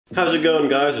How's it going,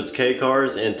 guys? It's K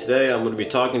Cars, and today I'm going to be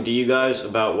talking to you guys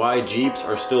about why Jeeps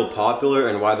are still popular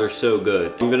and why they're so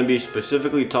good. I'm going to be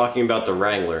specifically talking about the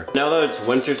Wrangler. Now that it's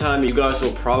winter time, you guys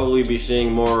will probably be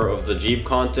seeing more of the Jeep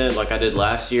content like I did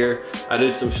last year. I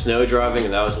did some snow driving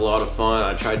and that was a lot of fun.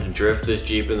 I tried to drift this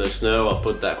Jeep in the snow. I'll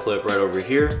put that clip right over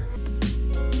here.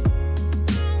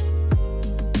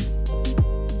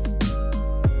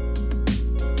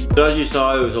 So as you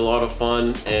saw, it was a lot of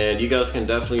fun, and you guys can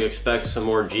definitely expect some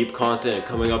more Jeep content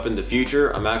coming up in the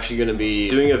future. I'm actually going to be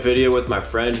doing a video with my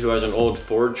friend who has an old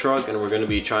Ford truck, and we're going to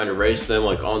be trying to race them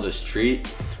like on the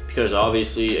street, because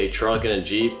obviously a truck and a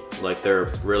Jeep, like, they're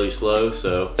really slow.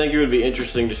 So I think it would be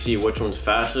interesting to see which one's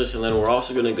fastest, and then we're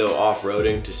also going to go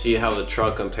off-roading to see how the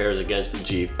truck compares against the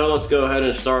Jeep. So let's go ahead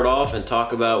and start off and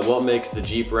talk about what makes the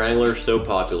Jeep Wrangler so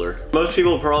popular. Most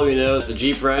people probably know that the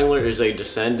Jeep Wrangler is a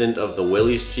descendant of the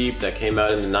Willys Jeep that came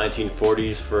out in the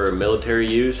 1940s for military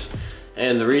use.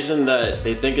 And the reason that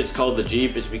they think it's called the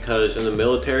Jeep is because in the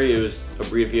military it was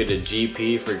abbreviated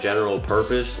GP for general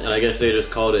purpose, and I guess they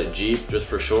just called it Jeep just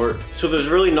for short. So there's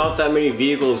really not that many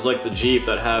vehicles like the Jeep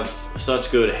that have such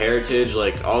good heritage,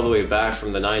 like all the way back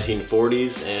from the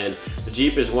 1940s, and the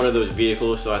Jeep is one of those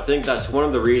vehicles. So I think that's one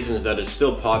of the reasons that it's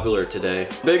still popular today.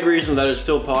 Big reason that it's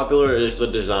still popular is the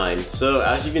design. So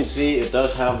as you can see, it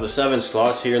does have the 7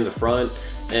 slots here in the front,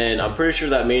 and I'm pretty sure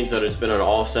that means that it's been on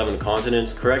all 7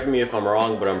 continents. Correct me if I'm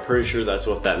wrong, but I'm pretty sure that's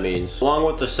what that means. Along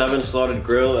with the 7 slotted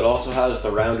grille, it also has the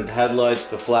rounded headlights,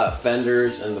 the flat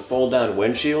fenders, and the fold down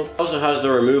windshield. It also has the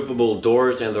removable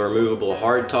doors and the removable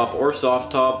hard top or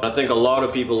soft top. I think a lot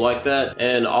of people like that,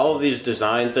 and all of these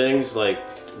design things like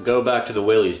go back to the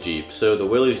Willys Jeep. So the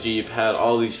Willys Jeep had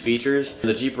all these features, and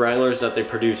the Jeep Wranglers that they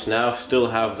produce now still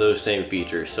have those same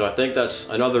features. So I think that's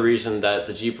another reason that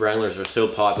the Jeep Wranglers are so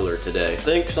popular today. I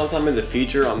think sometime in the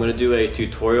future I'm going to do a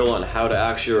tutorial on how to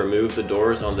actually remove the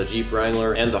doors on the Jeep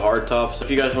Wrangler and the hardtops. So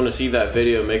if you guys want to see that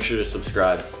video, make sure to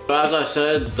subscribe. But as I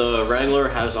said, the Wrangler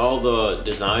has all the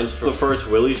designs for the first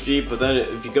Willys Jeep, but then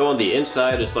if you go on the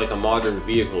inside, it's like a modern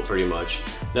vehicle pretty much.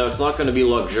 Now it's not going to be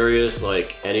luxurious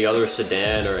like any other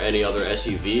sedan or any other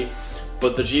SUV,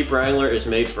 but the Jeep Wrangler is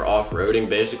made for off-roading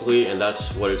basically, and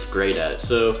that's what it's great at.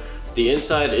 So the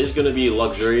inside is going to be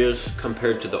luxurious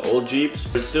compared to the old Jeeps,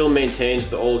 but it still maintains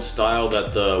the old style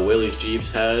that the Willys Jeeps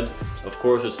had. Of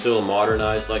course, it's still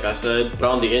modernized like I said, but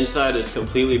on the inside it's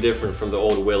completely different from the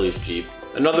old Willys Jeep.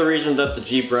 Another reason that the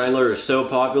Jeep Wrangler is so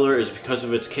popular is because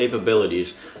of its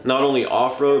capabilities, not only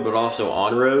off-road but also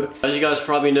on-road. As you guys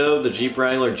probably know, the Jeep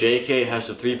Wrangler JK has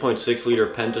a 3.6 liter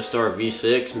Pentastar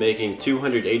V6 making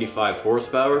 285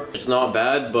 horsepower. It's not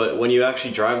bad, but when you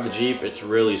actually drive the Jeep, it's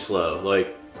really slow.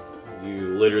 Like, you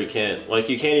literally can't,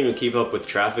 you can't even keep up with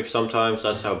traffic sometimes.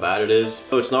 That's how bad it is.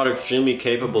 So it's not extremely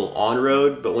capable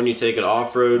on-road, but when you take it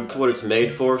off-road, that's what it's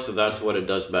made for, so that's what it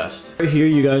does best. Right here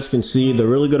you guys can see the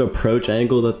really good approach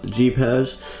angle that the Jeep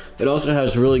has. It also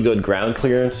has really good ground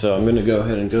clearance, so I'm gonna go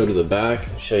ahead and go to the back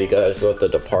and show you guys what the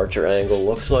departure angle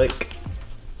looks like.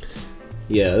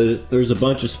 Yeah, there's a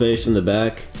bunch of space in the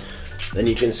back. Then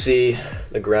you can see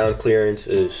the ground clearance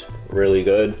is really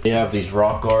good. You have these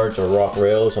rock guards or rock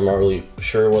rails. I'm not really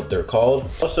sure what they're called.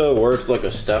 Also, it works like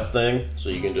a step thing, so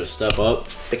you can just step up.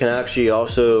 It can actually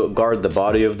also guard the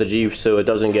body of the Jeep so it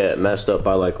doesn't get messed up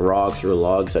by like rocks or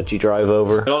logs that you drive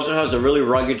over. It also has a really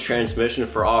rugged transmission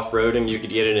for off-roading. You could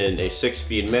get it in a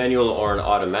 6-speed manual or an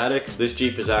automatic. This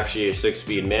Jeep is actually a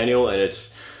 6-speed manual, and it's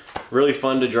really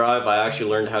fun to drive. I actually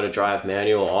learned how to drive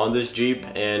manual on this Jeep,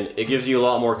 and it gives you a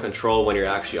lot more control when you're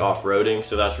actually off-roading,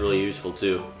 so that's really useful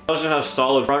too. It also has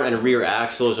solid front and rear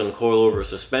axles and coilover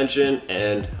suspension,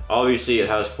 and obviously it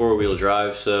has 4-wheel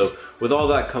drive, so with all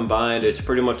that combined, it's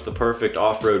pretty much the perfect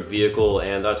off-road vehicle,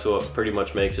 and that's what pretty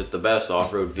much makes it the best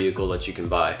off-road vehicle that you can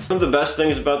buy. One of the best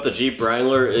things about the Jeep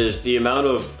Wrangler is the amount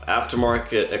of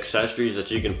aftermarket accessories that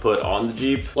you can put on the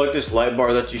Jeep. Like this light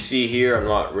bar that you see here, I'm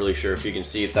not really sure if you can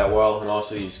see it that well, and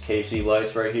also these KC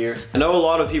lights right here. I know a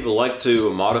lot of people like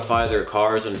to modify their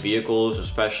cars and vehicles,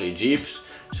 especially Jeeps.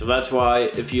 So that's why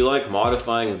if you like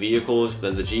modifying vehicles,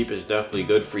 then the Jeep is definitely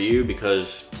good for you,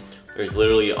 because there's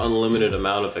literally an unlimited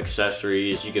amount of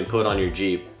accessories you can put on your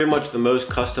Jeep. Pretty much the most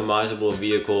customizable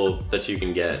vehicle that you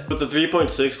can get. With the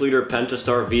 3.6 liter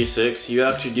Pentastar V6, you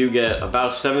actually do get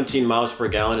about 17 miles per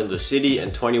gallon in the city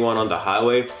and 21 on the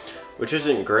highway, which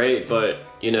isn't great, but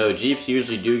you know, Jeeps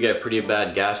usually do get pretty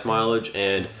bad gas mileage,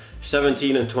 and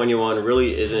 17 and 21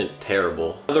 really isn't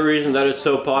terrible. Another reason that it's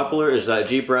so popular is that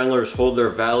Jeep Wranglers hold their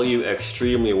value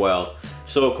extremely well.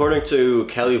 So according to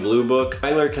Kelley Blue Book,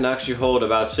 Wrangler can actually hold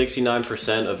about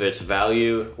 69% of its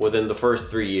value within the first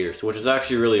 3 years, which is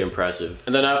actually really impressive.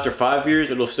 And then after 5 years,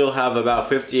 it'll still have about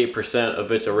 58%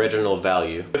 of its original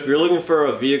value. If you're looking for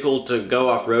a vehicle to go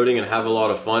off-roading and have a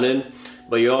lot of fun in,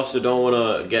 but you also don't want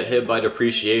to get hit by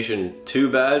depreciation too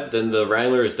bad, then the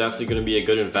Wrangler is definitely going to be a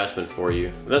good investment for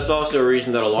you. That's also a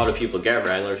reason that a lot of people get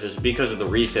Wranglers, is because of the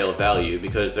resale value,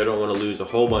 because they don't want to lose a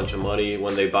whole bunch of money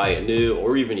when they buy it new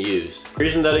or even used. The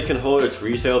reason that it can hold its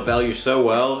resale value so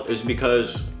well is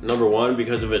because, number one,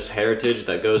 because of its heritage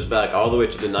that goes back all the way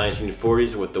to the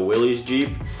 1940s with the Willys Jeep,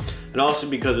 and also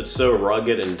because it's so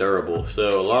rugged and durable.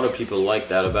 So a lot of people like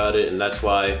that about it, and that's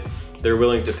why they're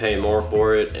willing to pay more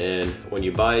for it, and when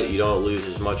you buy it, you don't lose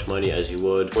as much money as you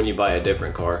would when you buy a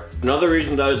different car. Another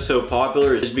reason that it's so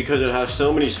popular is because it has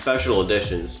so many special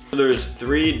editions. There's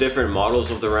 3 different models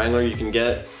of the Wrangler you can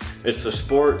get. It's the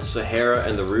Sport, Sahara,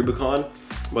 and the Rubicon.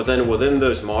 But then within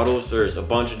those models, there's a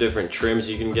bunch of different trims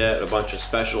you can get, a bunch of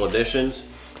special editions.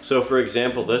 So for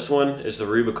example, this one is the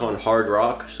Rubicon Hard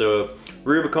Rock. So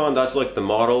Rubicon, that's like the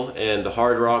model, and the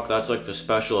Hard Rock, that's like the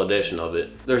special edition of it.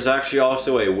 There's actually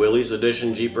also a Willys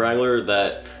edition Jeep Wrangler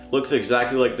that looks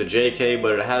exactly like the JK,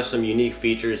 but it has some unique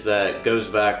features that goes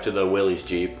back to the Willys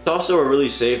Jeep. It's also a really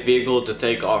safe vehicle to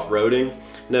take off-roading.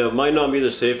 Now, it might not be the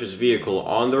safest vehicle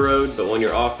on the road, but when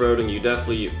you're off-roading, you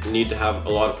definitely need to have a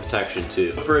lot of protection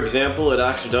too. For example, it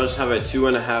actually does have a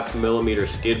 2.5mm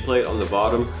skid plate on the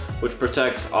bottom, which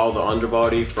protects all the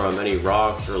underbody from any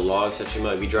rocks or logs that you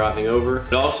might be driving over.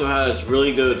 It also has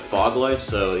really good fog lights,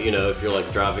 so you know, if you're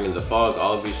like driving in the fog,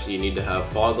 obviously you need to have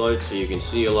fog lights so you can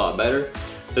see a lot better.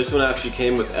 This one actually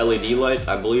came with LED lights.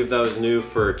 I believe that was new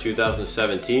for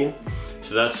 2017.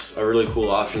 So that's a really cool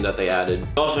option that they added.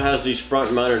 It also has these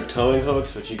front mounted towing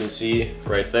hooks, which you can see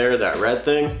right there, that red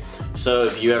thing. So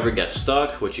if you ever get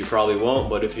stuck, which you probably won't,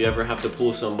 but if you ever have to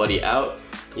pull somebody out,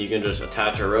 you can just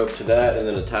attach a rope to that and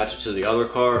then attach it to the other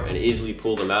car and easily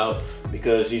pull them out,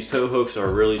 because these tow hooks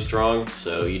are really strong,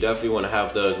 so you definitely want to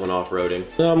have those when off-roading.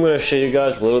 Now I'm going to show you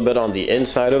guys a little bit on the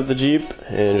inside of the Jeep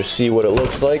and just see what it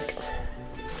looks like.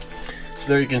 So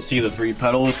there you can see the 3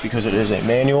 pedals because it is a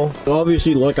manual.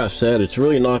 Obviously, like I said, it's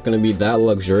really not going to be that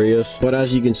luxurious, but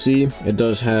as you can see, it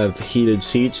does have heated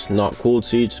seats, not cooled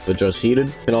seats, but just heated.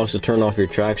 You can also turn off your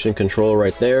traction control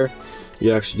right there.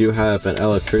 You actually do have an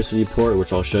electricity port,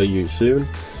 which I'll show you soon.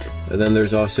 And then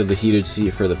there's also the heated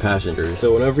seat for the passengers.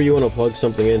 So whenever you want to plug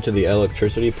something into the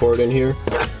electricity port in here,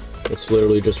 it's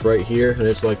literally just right here, and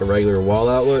it's like a regular wall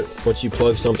outlet. Once you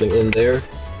plug something in there,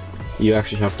 you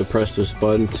actually have to press this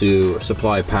button to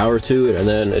supply power to it, and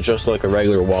then it's just like a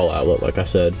regular wall outlet, like I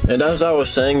said. And as I was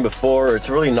saying before, it's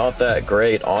really not that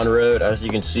great on road. As you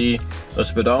can see, the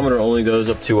speedometer only goes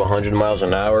up to 100 miles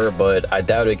an hour, but I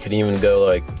doubt it could even go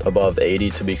like above 80,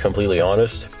 to be completely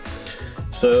honest.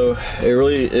 So it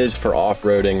really is for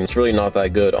off-roading. It's really not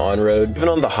that good on road. Even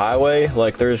on the highway,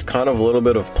 like there's kind of a little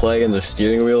bit of play in the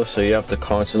steering wheel, so you have to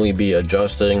constantly be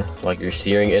adjusting like your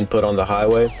steering input on the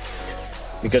highway.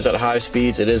 Because at high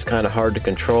speeds, it is kind of hard to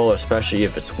control, especially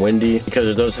if it's windy, because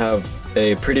it does have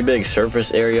a pretty big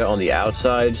surface area on the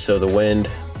outside, so the wind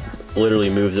literally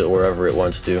moves it wherever it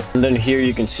wants to. And then here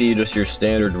you can see just your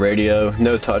standard radio,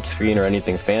 no touchscreen or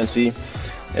anything fancy.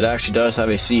 It actually does have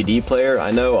a CD player. I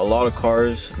know a lot of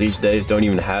cars these days don't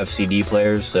even have CD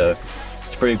players, so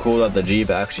it's pretty cool that the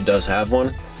Jeep actually does have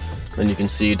one. And you can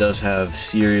see it does have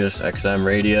Sirius XM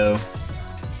radio.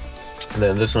 And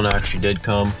then this one actually did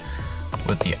come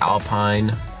with the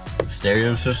Alpine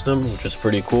stereo system, which is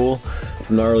pretty cool.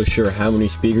 I'm not really sure how many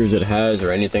speakers it has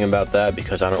or anything about that,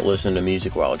 because I don't listen to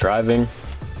music while driving,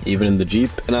 even in the Jeep.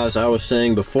 And as I was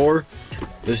saying before,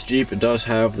 this Jeep does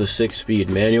have the 6-speed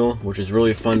manual, which is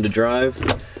really fun to drive.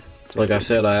 Like I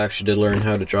said, I actually did learn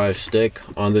how to drive stick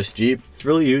on this Jeep. It's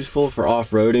really useful for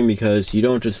off-roading because you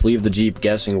don't just leave the Jeep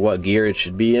guessing what gear it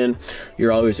should be in.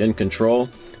 You're always in control.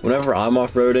 Whenever I'm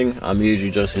off-roading, I'm usually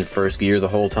just in first gear the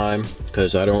whole time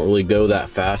because I don't really go that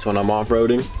fast when I'm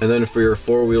off-roading. And then for your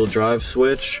 4-wheel drive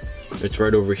switch, it's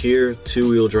right over here.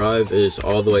 2-wheel drive is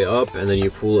all the way up, and then you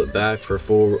pull it back for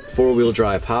 4-wheel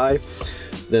drive high,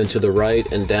 then to the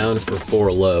right and down for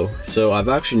 4 low. So I've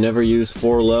actually never used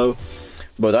 4 low,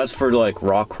 but that's for like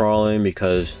rock crawling,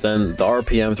 because then the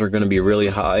RPMs are going to be really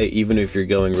high even if you're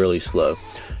going really slow.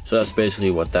 So that's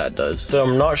basically what that does. So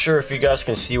I'm not sure if you guys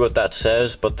can see what that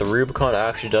says, but the Rubicon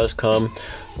actually does come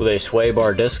with a sway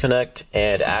bar disconnect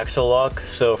and axle lock.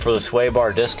 So for the sway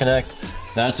bar disconnect,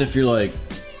 that's if you're like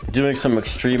doing some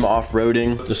extreme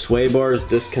off-roading. The sway bar is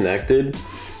disconnected,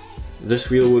 this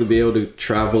wheel would be able to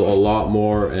travel a lot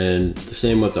more, and the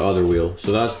same with the other wheel.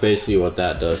 So that's basically what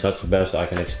that does. That's the best I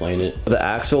can explain it. The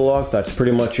axle lock, that's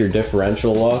pretty much your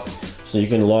differential lock. So you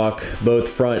can lock both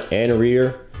front and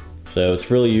rear. So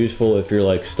it's really useful if you're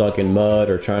like stuck in mud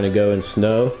or trying to go in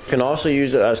snow. You can also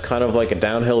use it as kind of like a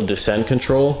downhill descent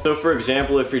control. So for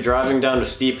example, if you're driving down a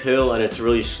steep hill and it's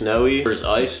really snowy, there's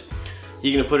ice,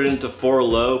 you can put it into 4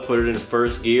 low, put it in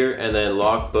first gear, and then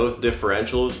lock both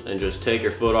differentials and just take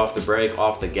your foot off the brake,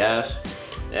 off the gas,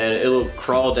 and it'll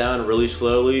crawl down really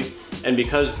slowly. And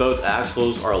because both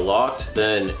axles are locked,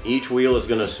 then each wheel is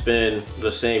gonna spin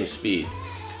the same speed.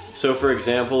 So for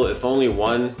example, if only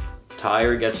one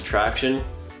tire gets traction,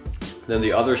 then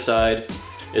the other side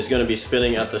is going to be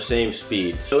spinning at the same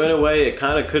speed. So in a way, it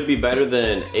kind of could be better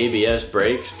than ABS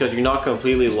brakes because you're not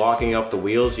completely locking up the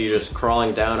wheels, you're just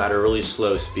crawling down at a really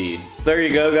slow speed. There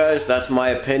you go guys, that's my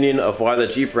opinion of why the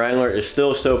Jeep Wrangler is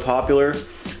still so popular.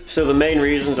 So the main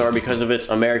reasons are because of its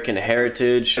American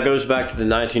heritage. It goes back to the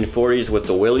 1940s with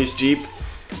the Willys Jeep.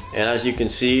 And as you can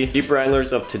see, Jeep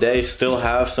Wranglers of today still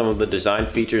have some of the design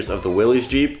features of the Willys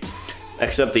Jeep.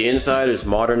 Except the inside is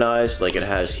modernized, like it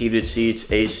has heated seats,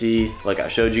 AC, like I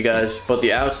showed you guys. But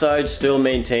the outside still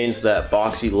maintains that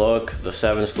boxy look, the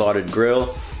 7-slotted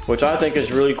grille, which I think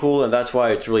is really cool, and that's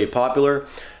why it's really popular.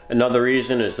 Another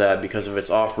reason is that because of its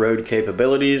off-road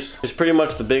capabilities, it's pretty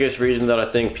much the biggest reason that I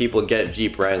think people get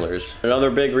Jeep Wranglers.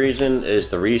 Another big reason is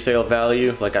the resale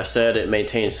value. Like I said, it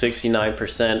maintains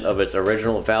 69% of its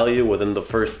original value within the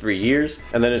first 3 years,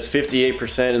 and then it's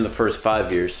 58% in the first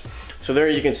 5 years. So there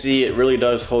you can see it really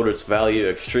does hold its value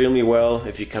extremely well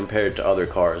if you compare it to other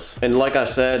cars. And like I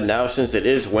said, now since it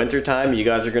is winter time, you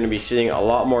guys are going to be seeing a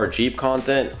lot more Jeep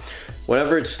content.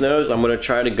 Whenever it snows, I'm going to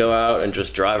try to go out and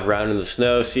just drive around in the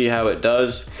snow, see how it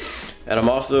does. And I'm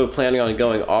also planning on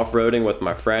going off-roading with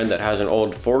my friend that has an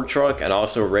old Ford truck, and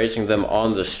also racing them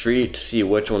on the street to see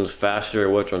which one's faster,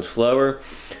 which one's slower.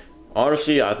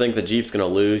 Honestly, I think the Jeep's gonna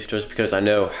lose just because I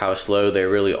know how slow they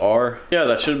really are. Yeah,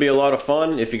 that should be a lot of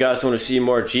fun. If you guys want to see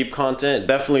more Jeep content,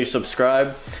 definitely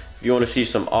subscribe. If you want to see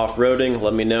some off-roading,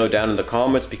 let me know down in the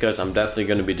comments because I'm definitely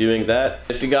going to be doing that.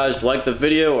 If you guys like the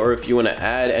video, or if you want to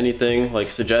add anything like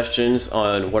suggestions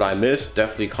on what I missed,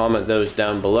 definitely comment those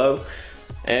down below.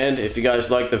 And if you guys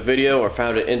liked the video or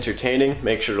found it entertaining,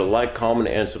 make sure to like, comment,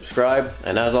 and subscribe.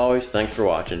 And as always, thanks for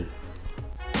watching.